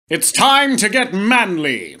It's time to get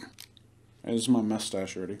manly! There's my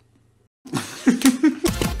mustache already.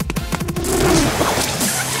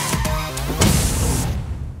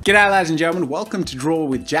 G'day ladies and gentlemen, welcome to Draw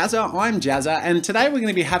with Jazza. I'm Jazza, and today we're going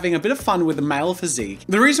to be having a bit of fun with the male physique.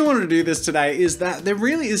 The reason I wanted to do this today is that there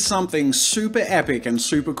really is something super epic and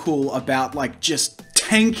super cool about just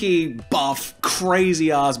tanky, buff,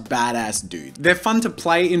 crazy-ass, badass dudes. They're fun to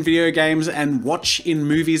play in video games and watch in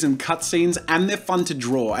movies and cutscenes, and they're fun to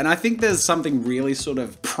draw. And I think there's something really sort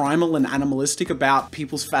of primal and animalistic about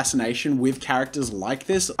people's fascination with characters like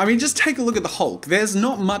this. I mean, just take a look at the Hulk. There's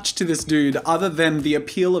not much to this dude other than the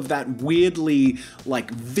appeal of that weirdly,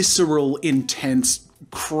 visceral, intense,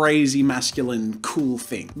 crazy masculine cool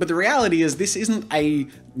thing. But the reality is this isn't a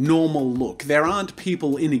normal look. There aren't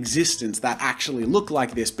people in existence that actually look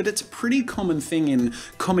like this, but it's a pretty common thing in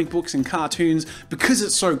comic books and cartoons because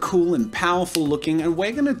it's so cool and powerful looking. And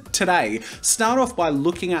we're gonna today start off by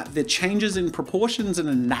looking at the changes in proportions and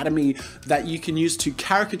anatomy that you can use to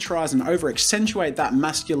caricaturize and over accentuate that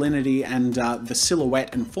masculinity and the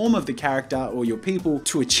silhouette and form of the character or your people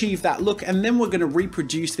to achieve that look. And then we're gonna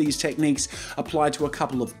reproduce these techniques applied to a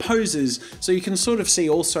couple of poses, so you can sort of see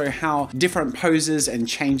also how different poses and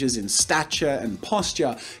changes in stature and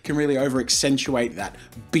posture can really over accentuate that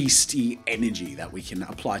beastie energy that we can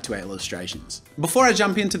apply to our illustrations. Before I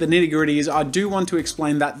jump into the nitty-gritties, I do want to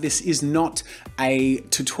explain that this is not a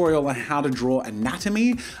tutorial on how to draw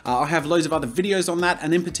anatomy. I have loads of other videos on that,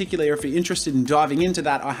 and in particular, if you're interested in diving into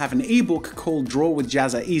that, I have an ebook called Draw with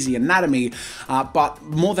Jazza Easy Anatomy. But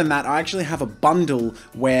more than that, I actually have a bundle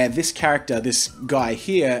where this character, this guy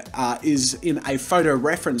here, is in a photo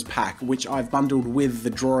reference pack, which I've bundled with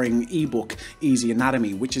the drawing ebook Easy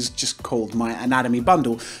Anatomy, which is just called my anatomy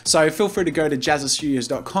bundle. So feel free to go to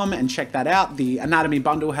jazzastudios.com and check that out. The anatomy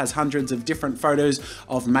bundle has hundreds of different photos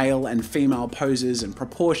of male and female poses and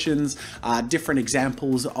proportions, different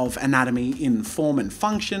examples of anatomy in form and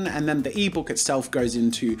function, and then the ebook itself goes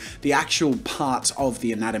into the actual parts of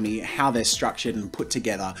the anatomy, how they're structured and put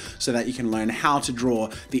together, so that you can learn how to draw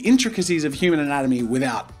the intricacies of human anatomy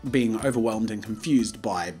without being overwhelmed and confused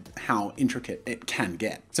by how intricate it can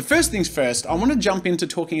get. So first things first, I want to jump into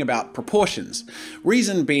talking about proportions.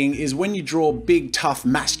 Reason being is when you draw big, tough,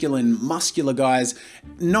 masculine, muscular guys,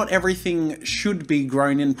 not everything should be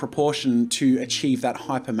grown in proportion to achieve that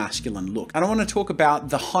hyper-masculine look. And I want to talk about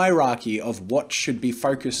the hierarchy of what should be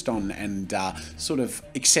focused on and sort of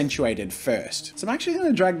accentuated first. So I'm actually going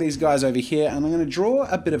to drag these guys over here and I'm going to draw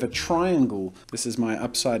a bit of a triangle. This is my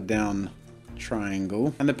upside down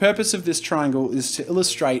triangle. And the purpose of this triangle is to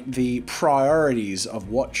illustrate the priorities of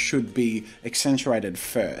what should be accentuated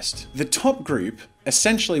first. The top group,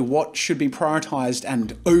 essentially what should be prioritized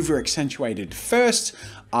and over accentuated first,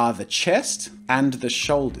 are the chest and the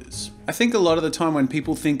shoulders. I think a lot of the time when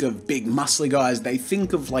people think of big muscly guys, they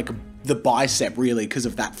think of the bicep really because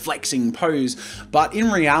of that flexing pose, but in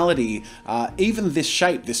reality, even this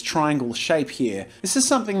shape, this triangle shape here, this is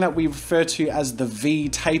something that we refer to as the V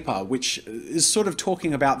taper, which is sort of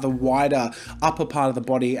talking about the wider upper part of the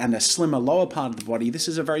body and a slimmer lower part of the body. This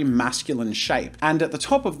is a very masculine shape, and at the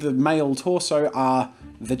top of the male torso are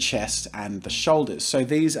the chest and the shoulders. So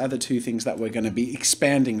these are the two things that we're going to be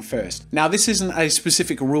expanding first. Now this isn't a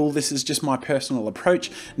specific rule, this is just my personal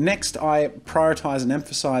approach. Next, I prioritize and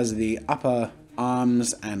emphasize the upper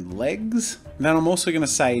arms and legs. Then I'm also going to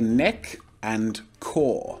say neck and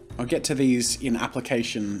core. I'll get to these in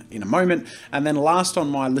application in a moment. And then last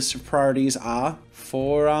on my list of priorities are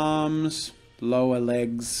forearms, lower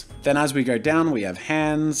legs. Then as we go down, we have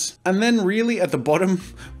hands. And then really at the bottom,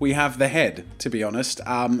 we have the head, to be honest.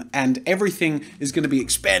 And everything is going to be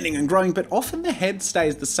expanding and growing, but often the head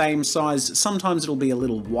stays the same size. Sometimes it'll be a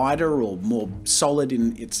little wider or more solid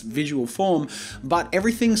in its visual form, but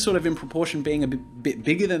everything sort of in proportion being a bit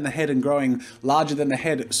bigger than the head and growing larger than the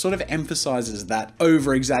head sort of emphasizes that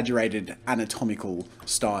over-exaggerated anatomical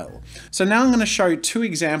style. So now I'm going to show two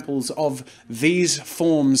examples of these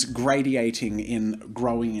forms gradiating in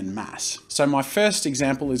growing in mass. So my first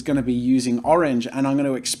example is going to be using orange, and I'm going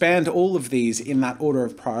to expand all of these in that order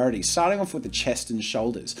of priority, starting off with the chest and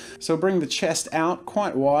shoulders. So we'll bring the chest out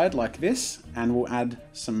quite wide like this, and we'll add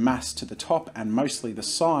some mass to the top and mostly the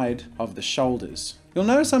side of the shoulders. You'll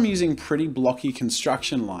notice I'm using pretty blocky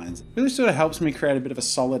construction lines. It really sort of helps me create a bit of a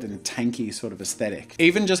solid and tanky sort of aesthetic.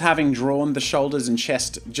 Even just having drawn the shoulders and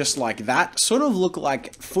chest just like that sort of look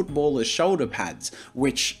like footballers' shoulder pads,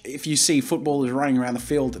 which if you see footballers running around the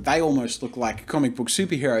field, they almost look like comic book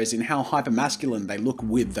superheroes in how hyper-masculine they look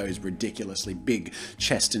with those ridiculously big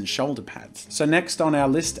chest and shoulder pads. So next on our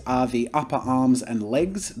list are the upper arms and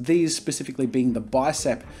legs, these specifically being the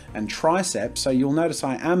bicep and tricep. So you'll notice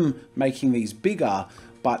I am making these bigger,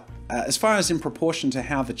 but as far as in proportion to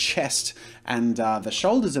how the chest and the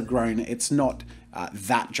shoulders have grown, it's not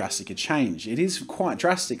that drastic a change. It is quite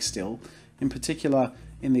drastic still. In particular,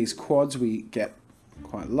 in these quads, we get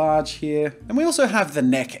quite large here. And we also have the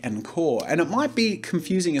neck and core, and it might be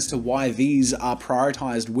confusing as to why these are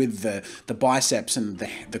prioritized with the biceps and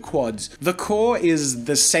the quads. The core is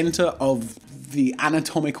the center of the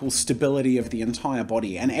anatomical stability of the entire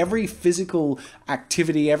body, and every physical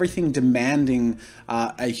activity, everything demanding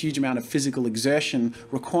a huge amount of physical exertion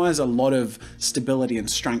requires a lot of stability and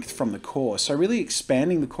strength from the core. So really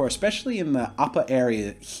expanding the core, especially in the upper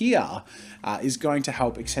area here, is going to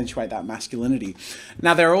help accentuate that masculinity.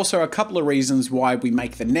 Now, there are also a couple of reasons why we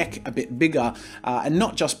make the neck a bit bigger, and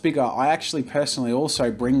not just bigger. I actually personally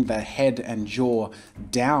also bring the head and jaw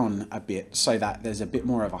down a bit so that there's a bit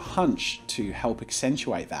more of a hunch to help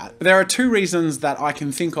accentuate that. There are two reasons that I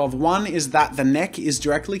can think of. One is that the neck is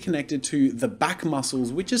directly connected to the back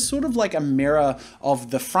muscles, which is sort of like a mirror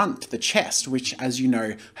of the front, the chest, which, as you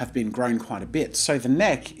know, have been grown quite a bit. So the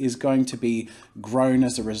neck is going to be grown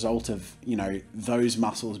as a result of, you know, those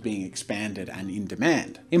muscles being expanded and in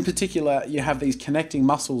demand. In particular, you have these connecting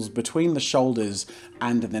muscles between the shoulders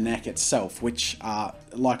and the neck itself, which are,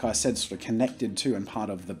 like I said, sort of connected to and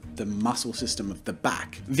part of the muscle system of the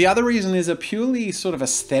back. The other reason is a purely sort of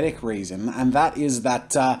aesthetic reason, and that is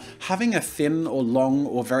that having a thin or long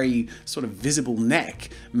or very sort of visible neck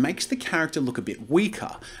makes the character look a bit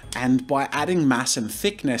weaker, and by adding mass and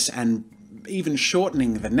thickness and even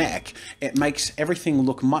shortening the neck, it makes everything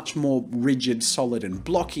look much more rigid, solid, and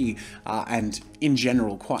blocky, and in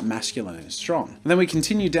general quite masculine and strong. And then we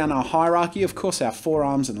continue down our hierarchy. Of course, our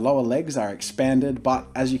forearms and lower legs are expanded, but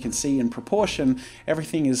as you can see in proportion,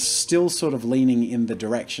 everything is still sort of leaning in the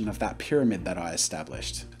direction of that pyramid that I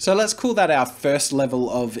established. So let's call that our first level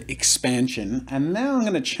of expansion. And now I'm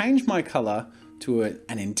going to change my color to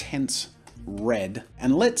an intense red,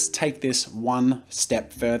 and let's take this one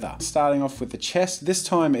step further. Starting off with the chest, this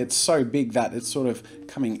time it's so big that it's sort of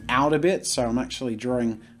coming out a bit, so I'm actually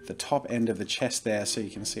drawing the top end of the chest there so you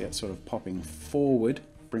can see it sort of popping forward,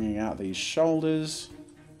 bringing out these shoulders.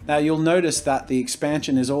 Now you'll notice that the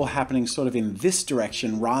expansion is all happening sort of in this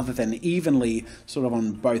direction rather than evenly sort of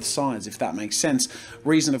on both sides, if that makes sense.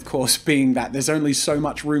 Reason, of course, being that there's only so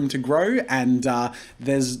much room to grow, and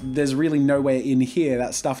there's really nowhere in here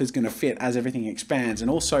that stuff is going to fit as everything expands. And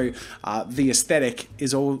also the aesthetic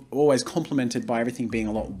is always complemented by everything being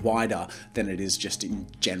a lot wider than it is just in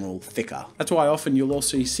general thicker. That's why often you'll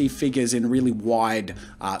also see figures in really wide,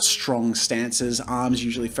 strong stances, arms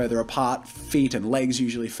usually further apart, feet and legs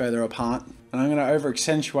usually further apart. And I'm going to over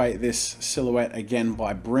accentuate this silhouette again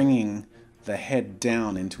by bringing the head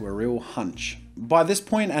down into a real hunch. By this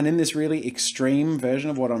point, and in this really extreme version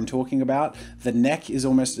of what I'm talking about, the neck is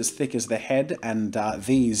almost as thick as the head, and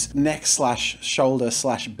these neck slash shoulder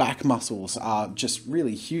slash back muscles are just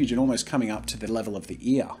really huge and almost coming up to the level of the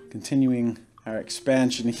ear. Continuing our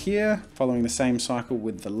expansion here, following the same cycle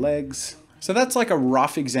with the legs. So that's like a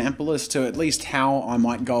rough example as to at least how I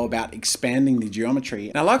might go about expanding the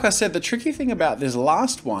geometry. Now, like I said, the tricky thing about this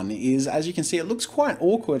last one is, as you can see, it looks quite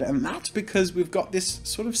awkward, and that's because we've got this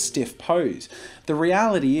sort of stiff pose. The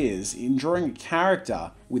reality is, in drawing a character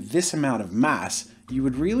with this amount of mass, you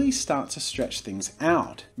would really start to stretch things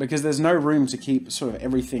out because there's no room to keep sort of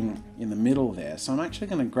everything in the middle there. So I'm actually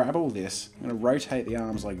going to grab all this, I'm going to rotate the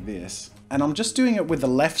arms like this, and I'm just doing it with the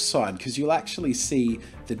left side because you'll actually see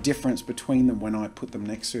the difference between them when I put them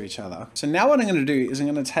next to each other. So now what I'm going to do is I'm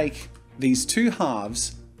going to take these two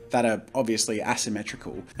halves that are obviously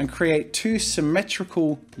asymmetrical and create two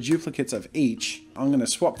symmetrical duplicates of each. I'm going to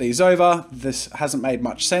swap these over. This hasn't made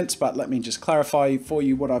much sense, but let me just clarify for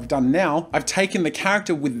you what I've done now. I've taken the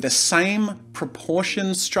character with the same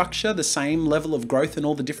proportion structure, the same level of growth in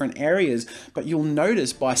all the different areas, but you'll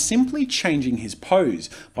notice by simply changing his pose,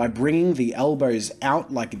 by bringing the elbows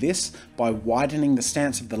out like this, by widening the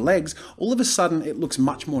stance of the legs, all of a sudden it looks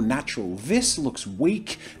much more natural. This looks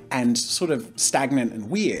weak and sort of stagnant and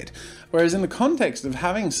weird. Whereas in the context of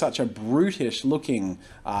having such a brutish looking,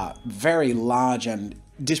 very large and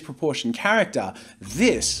disproportioned character,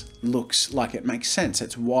 this looks like it makes sense.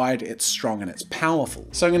 It's wide, it's strong, and it's powerful.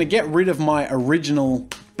 So I'm going to get rid of my original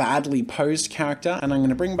badly posed character, and I'm going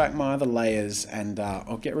to bring back my other layers, and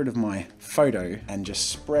I'll get rid of my photo and just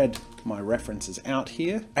spread my references out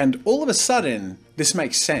here. And all of a sudden, this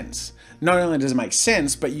makes sense. Not only does it make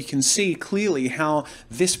sense, but you can see clearly how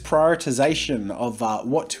this prioritization of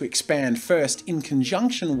what to expand first in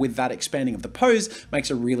conjunction with that expanding of the pose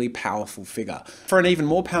makes a really powerful figure. For an even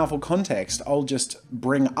more powerful context, I'll just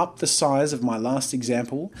bring up the size of my last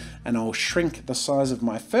example and I'll shrink the size of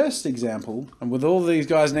my first example. And with all these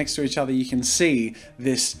guys next to each other, you can see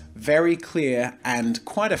this very clear and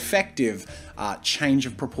quite effective change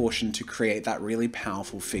of proportion to create that really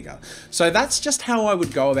powerful figure. So that's just how I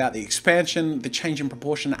would go about the expansion, the change in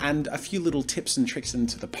proportion, and a few little tips and tricks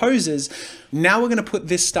into the poses. Now we're going to put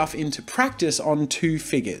this stuff into practice on two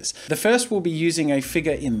figures. The first will be using a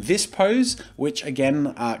figure in this pose, which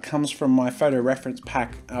again comes from my photo reference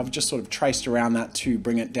pack. I've just sort of traced around that to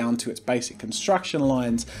bring it down to its basic construction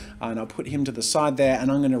lines, and I'll put him to the side there,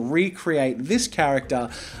 and I'm going to recreate this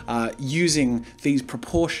character using these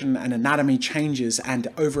proportion and anatomy changes and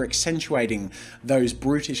over accentuating those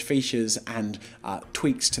brutish features and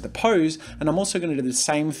tweaks to the pose. And I'm also going to do the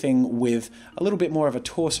same thing with a little bit more of a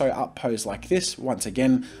torso up pose like this, once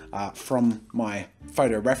again from my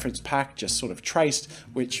photo reference pack, just sort of traced,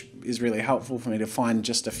 which is really helpful for me to find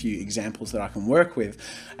just a few examples that I can work with.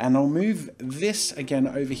 And I'll move this again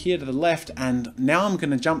over here to the left, and now I'm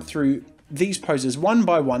going to jump through these poses one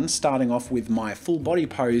by one, starting off with my full body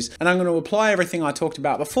pose, and I'm going to apply everything I talked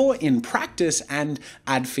about before in practice and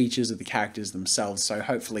add features of the characters themselves. So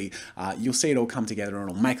hopefully you'll see it all come together and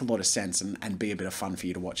it'll make a lot of sense and be a bit of fun for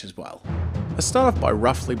you to watch as well. I start off by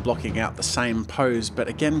roughly blocking out the same pose, but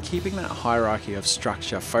again keeping that hierarchy of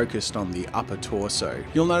structure focused on the upper torso.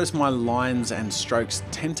 You'll notice my lines and strokes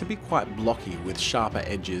tend to be quite blocky with sharper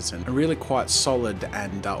edges and really quite solid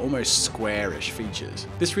and almost squarish features.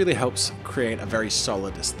 This really helps create a very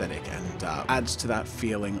solid aesthetic and adds to that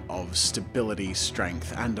feeling of stability,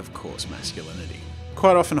 strength, and of course masculinity.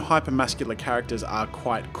 Quite often hypermasculine characters are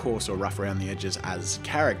quite coarse or rough around the edges as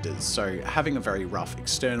characters, so having a very rough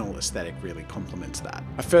external aesthetic really complements that.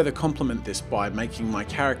 I further complement this by making my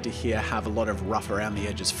character here have a lot of rough around the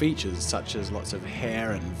edges features, such as lots of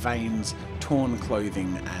hair and veins, torn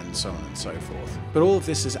clothing, and so on and so forth. But all of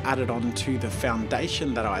this is added on to the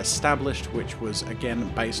foundation that I established, which was again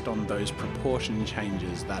based on those proportion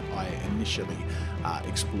changes that I initially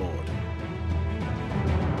explored.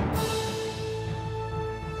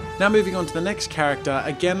 Now moving on to the next character,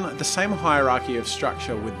 again the same hierarchy of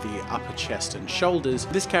structure with the upper chest and shoulders.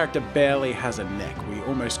 This character barely has a neck. We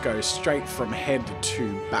almost go straight from head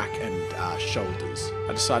to back and shoulders.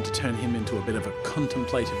 I decided to turn him into a bit of a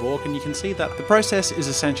contemplative orc, and you can see that the process is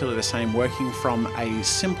essentially the same, working from a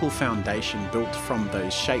simple foundation built from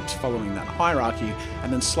those shapes following that hierarchy,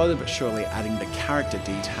 and then slowly but surely adding the character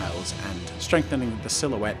details and strengthening the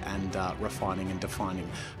silhouette and refining and defining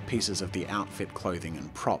pieces of the outfit, clothing,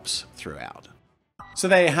 and props throughout. So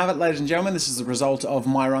there you have it, ladies and gentlemen. This is the result of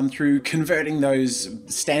my run through converting those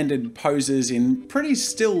standard poses in pretty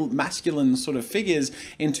still masculine sort of figures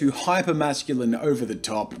into hyper masculine, over the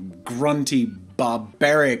top, grunty,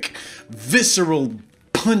 barbaric, visceral,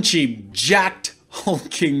 punchy, jacked,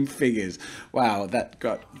 hulking figures. Wow, that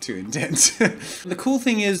got too intense. The cool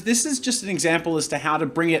thing is, this is just an example as to how to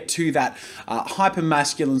bring it to that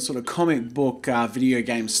hyper-masculine sort of comic book video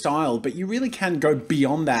game style, but you really can go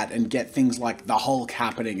beyond that and get things like the Hulk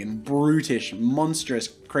happening and brutish, monstrous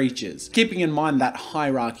creatures. Keeping in mind that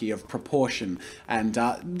hierarchy of proportion and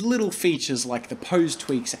little features like the pose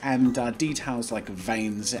tweaks and details like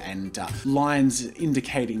veins and lines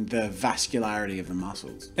indicating the vascularity of the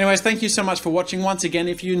muscles. Anyways, thank you so much for watching. Once again,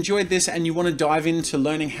 if you enjoyed this and you want to dive into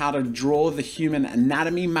learning how to draw the human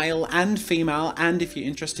anatomy, male and female, and if you're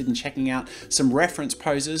interested in checking out some reference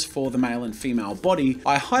poses for the male and female body,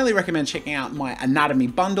 I highly recommend checking out my anatomy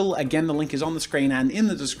bundle. Again, the link is on the screen and in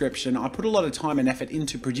the description. I put a lot of time and effort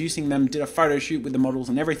into producing them, did a photo shoot with the models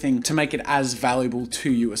and everything to make it as valuable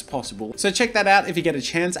to you as possible. So check that out if you get a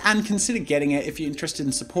chance, and consider getting it if you're interested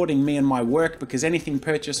in supporting me and my work, because anything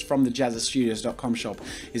purchased from the JAZZA'Sstudios.com shop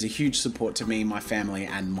is a huge support to me, my family,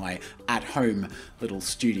 and my at-home little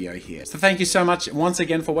studio here. So thank you so much once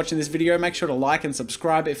again for watching this video. Make sure to like and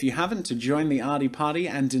subscribe if you haven't to join the arty party,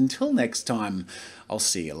 and until next time, I'll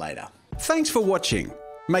see you later. Thanks for watching.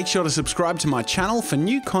 Make sure to subscribe to my channel for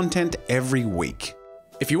new content every week.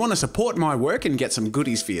 If you want to support my work and get some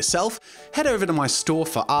goodies for yourself, head over to my store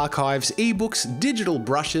for archives, ebooks, digital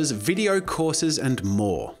brushes, video courses, and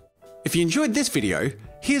more. If you enjoyed this video,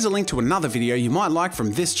 here's a link to another video you might like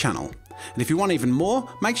from this channel. And if you want even more,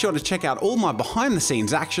 make sure to check out all my behind the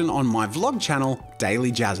scenes action on my vlog channel,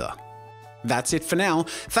 Daily Jazza. That's it for now.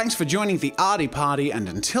 Thanks for joining the arty party, and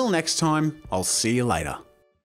until next time, I'll see you later.